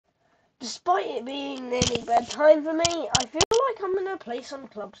Despite it being nearly bedtime for me, I feel like I'm gonna play some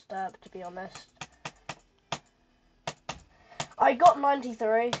clubstep, to be honest. I got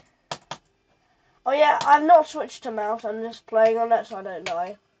 93. Oh yeah, I've not switched to mouse, I'm just playing on it so I don't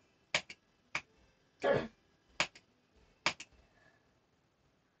die.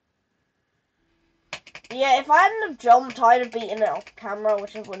 Yeah, if I hadn't have jumped, I'd have beaten it off camera,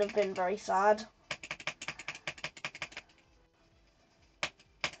 which would have been very sad.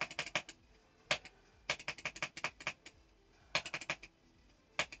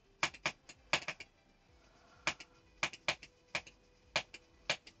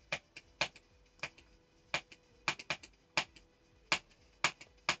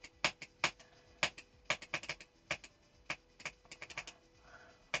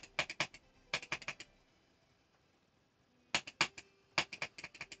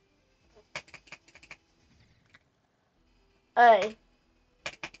 Hey.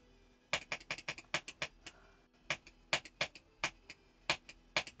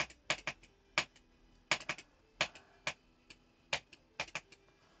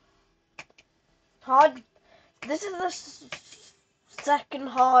 Hard. This is the second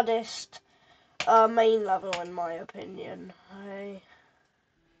hardest main level in my opinion.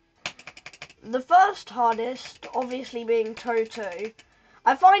 The first hardest, obviously being Toto.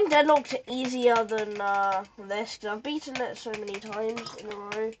 I find Deadlock's easier than this because I've beaten it so many times in a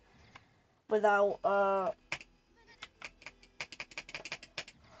row without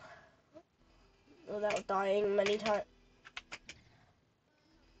dying many times.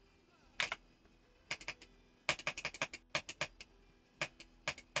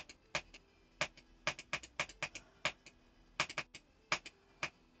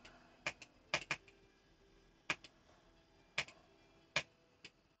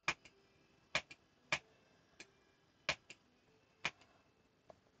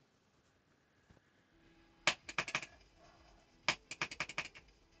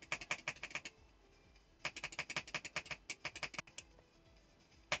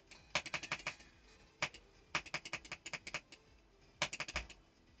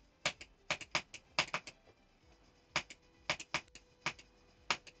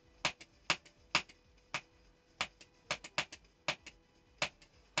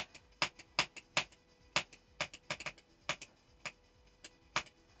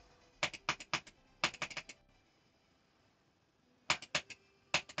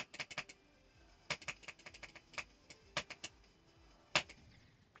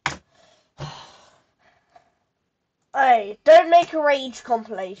 Hey, don't make a rage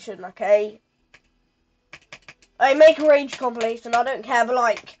compilation, okay? Hey, make a rage compilation, I don't care, but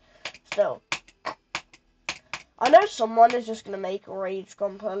like, still. I know someone is just gonna make a rage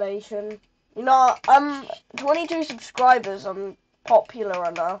compilation. You know, I'm 22 subscribers, I'm popular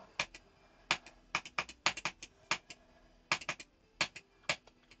enough.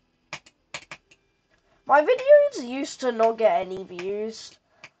 My videos used to not get any views,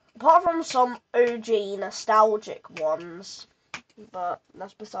 apart from some OG nostalgic ones, but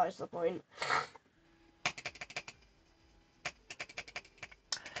that's besides the point.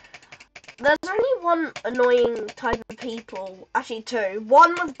 There's only one annoying type of people, actually two.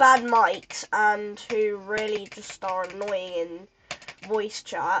 One with bad mics and who really just are annoying in voice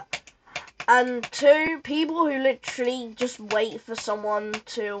chat. And two, people who literally just wait for someone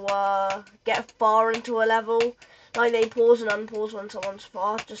to get far into a level. Like they pause and unpause when someone's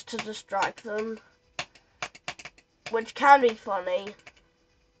far just to distract them. Which can be funny,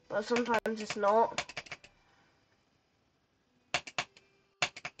 but sometimes it's not.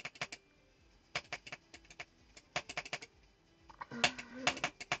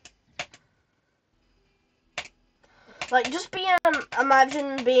 Like, just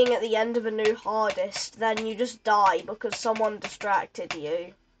imagine being at the end of a new hardest, then you just die because someone distracted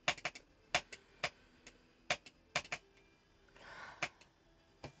you.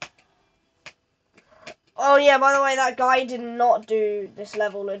 Oh yeah, by the way, that guy did not do this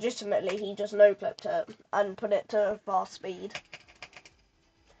level legitimately, he just no-clipped it and put it to fast speed.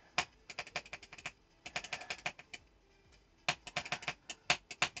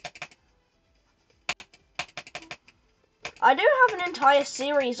 I do have an entire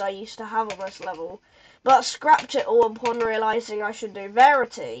series I used to have on this level, but scrapped it all upon realising I should do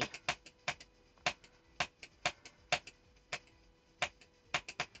Verity.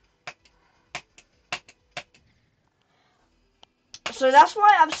 So that's why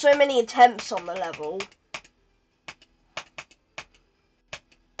I have so many attempts on the level.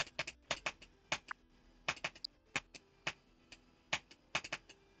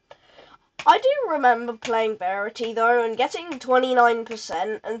 I do remember playing Verity though and getting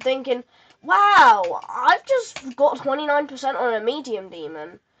 29% and thinking, wow, I've just got 29% on a medium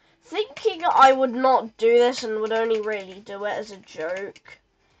demon. Thinking I would not do this and would only really do it as a joke.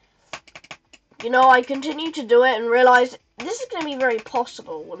 You know, I continued to do it and realised this is going to be very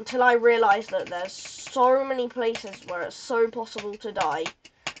possible until I realised that there's so many places where it's so possible to die.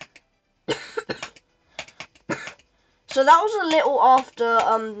 So that was a little after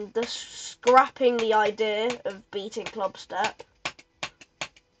the scrapping the idea of beating clubstep.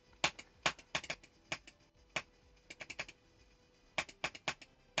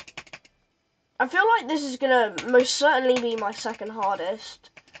 I feel like this is gonna most certainly be my second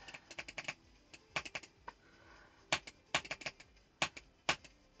hardest.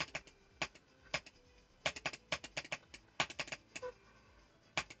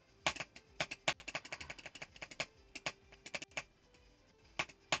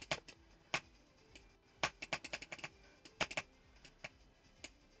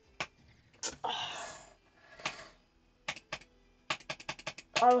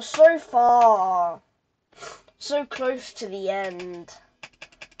 I was so far, so close to the end.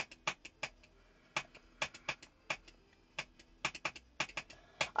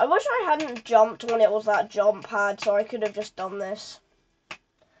 I wish I hadn't jumped when it was that jump pad, so I could have just done this.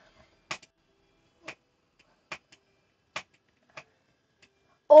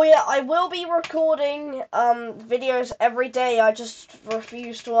 Oh yeah, I will be recording videos every day. I just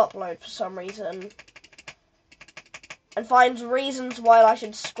refuse to upload for some reason. And find reasons why I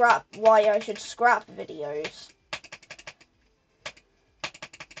should scrap videos.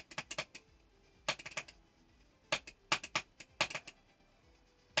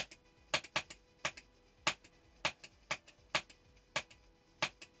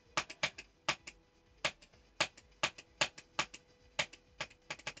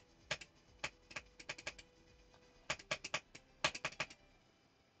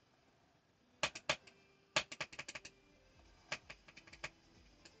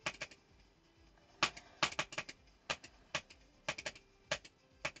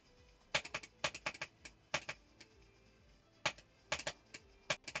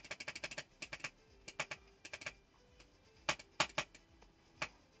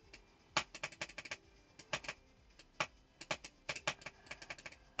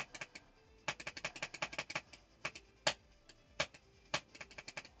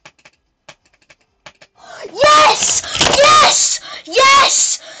 Yes! Yes!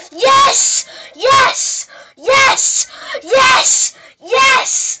 Yes! Yes! Yes! Yes! Yes!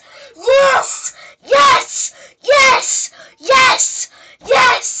 Yes! Yes! Yes! Yes! Yes!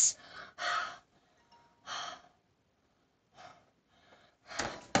 Yes!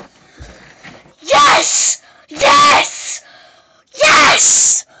 Yes! Yes!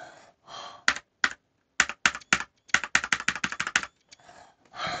 Yes!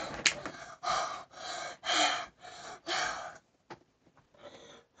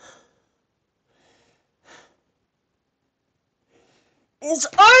 It's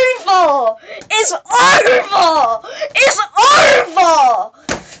over! It's over! It's over!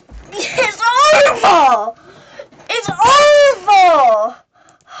 It's over! It's over!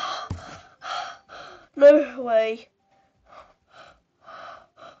 No way.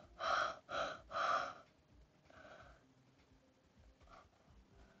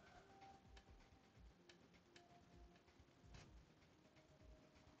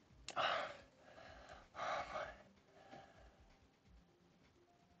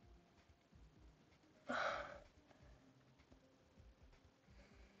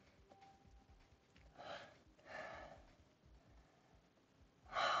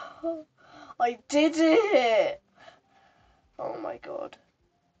 I did it! Oh my god.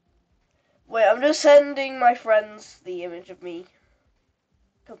 Wait, I'm just sending my friends the image of me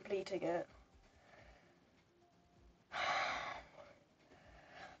completing it.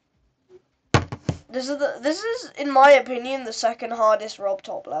 This is, in my opinion, the second hardest Rob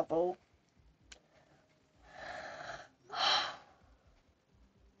Top level.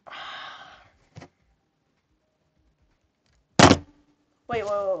 Wait.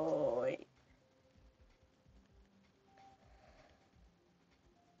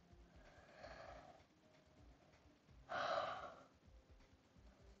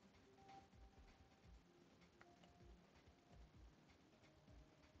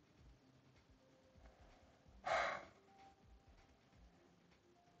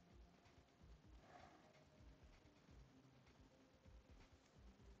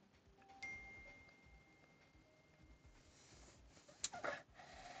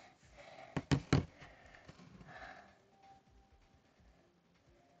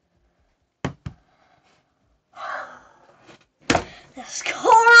 Let's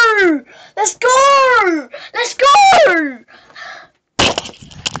go! Let's go! Let's go!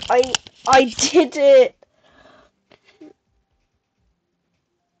 I did it.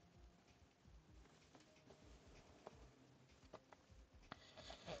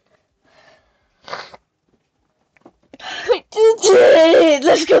 I did it!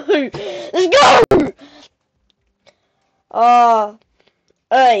 Let's go! Let's go!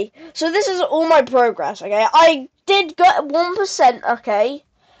 Hey, so this is all my progress, okay? I did get 1%, okay?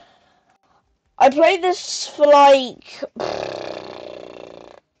 I played this for like,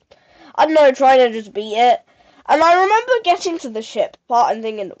 I don't know, trying to just beat it. And I remember getting to the ship part and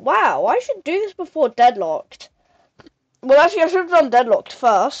thinking, wow, I should do this before Deadlocked. Well, actually, I should have done Deadlocked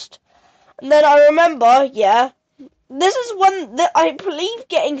first. And then I remember, yeah, this is when, I believe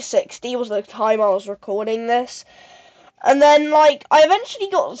getting 60 was the time I was recording this. And then, like, I eventually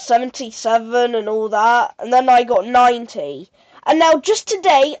got 77 and all that, and then I got 90. And now, just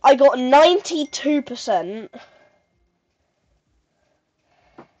today, I got 92%.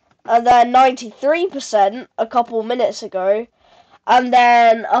 And then 93% a couple minutes ago. And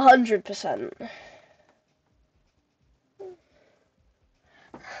then 100%.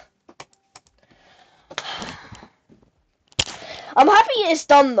 I'm happy it's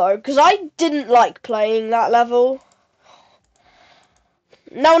done, though, because I didn't like playing that level.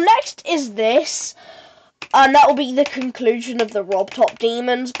 Now, next is this. And that will be the conclusion of the Rob Top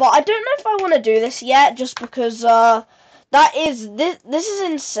Demons. But I don't know if I want to do this yet, just because this is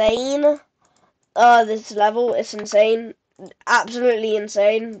insane. This level is insane, absolutely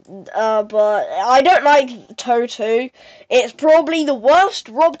insane. But I don't like Toe 2. It's probably the worst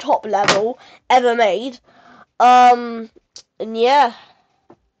Rob Top level ever made. And yeah.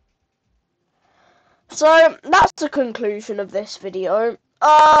 So that's the conclusion of this video.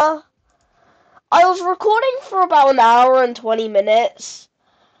 I was recording for about an hour and 20 minutes.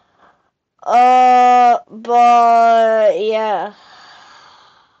 But yeah.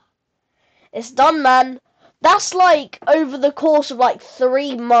 It's done, man. That's like over the course of like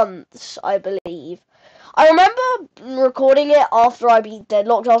 3 months, I believe. I remember recording it after I beat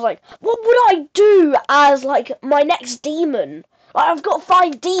Deadlocked. I was like, what would I do as like my next demon? Like, I've got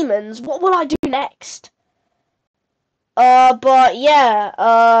 5 demons. What will I do next? But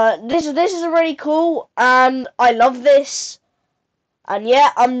yeah, this is really cool, and I love this. And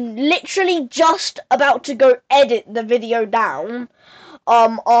yeah, I'm literally just about to go edit the video down,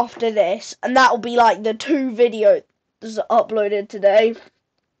 after this, and that will be like the 2 videos uploaded today.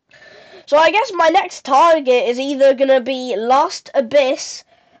 So I guess my next target is either gonna be Last Abyss,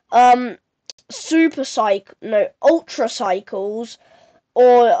 Ultra Cycles,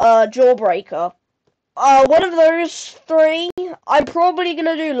 or Jawbreaker. One of those 3. I'm probably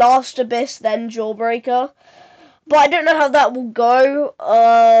gonna do Last Abyss, then Jawbreaker. But I don't know how that will go.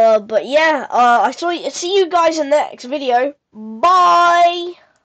 But yeah, see you guys in the next video. Bye!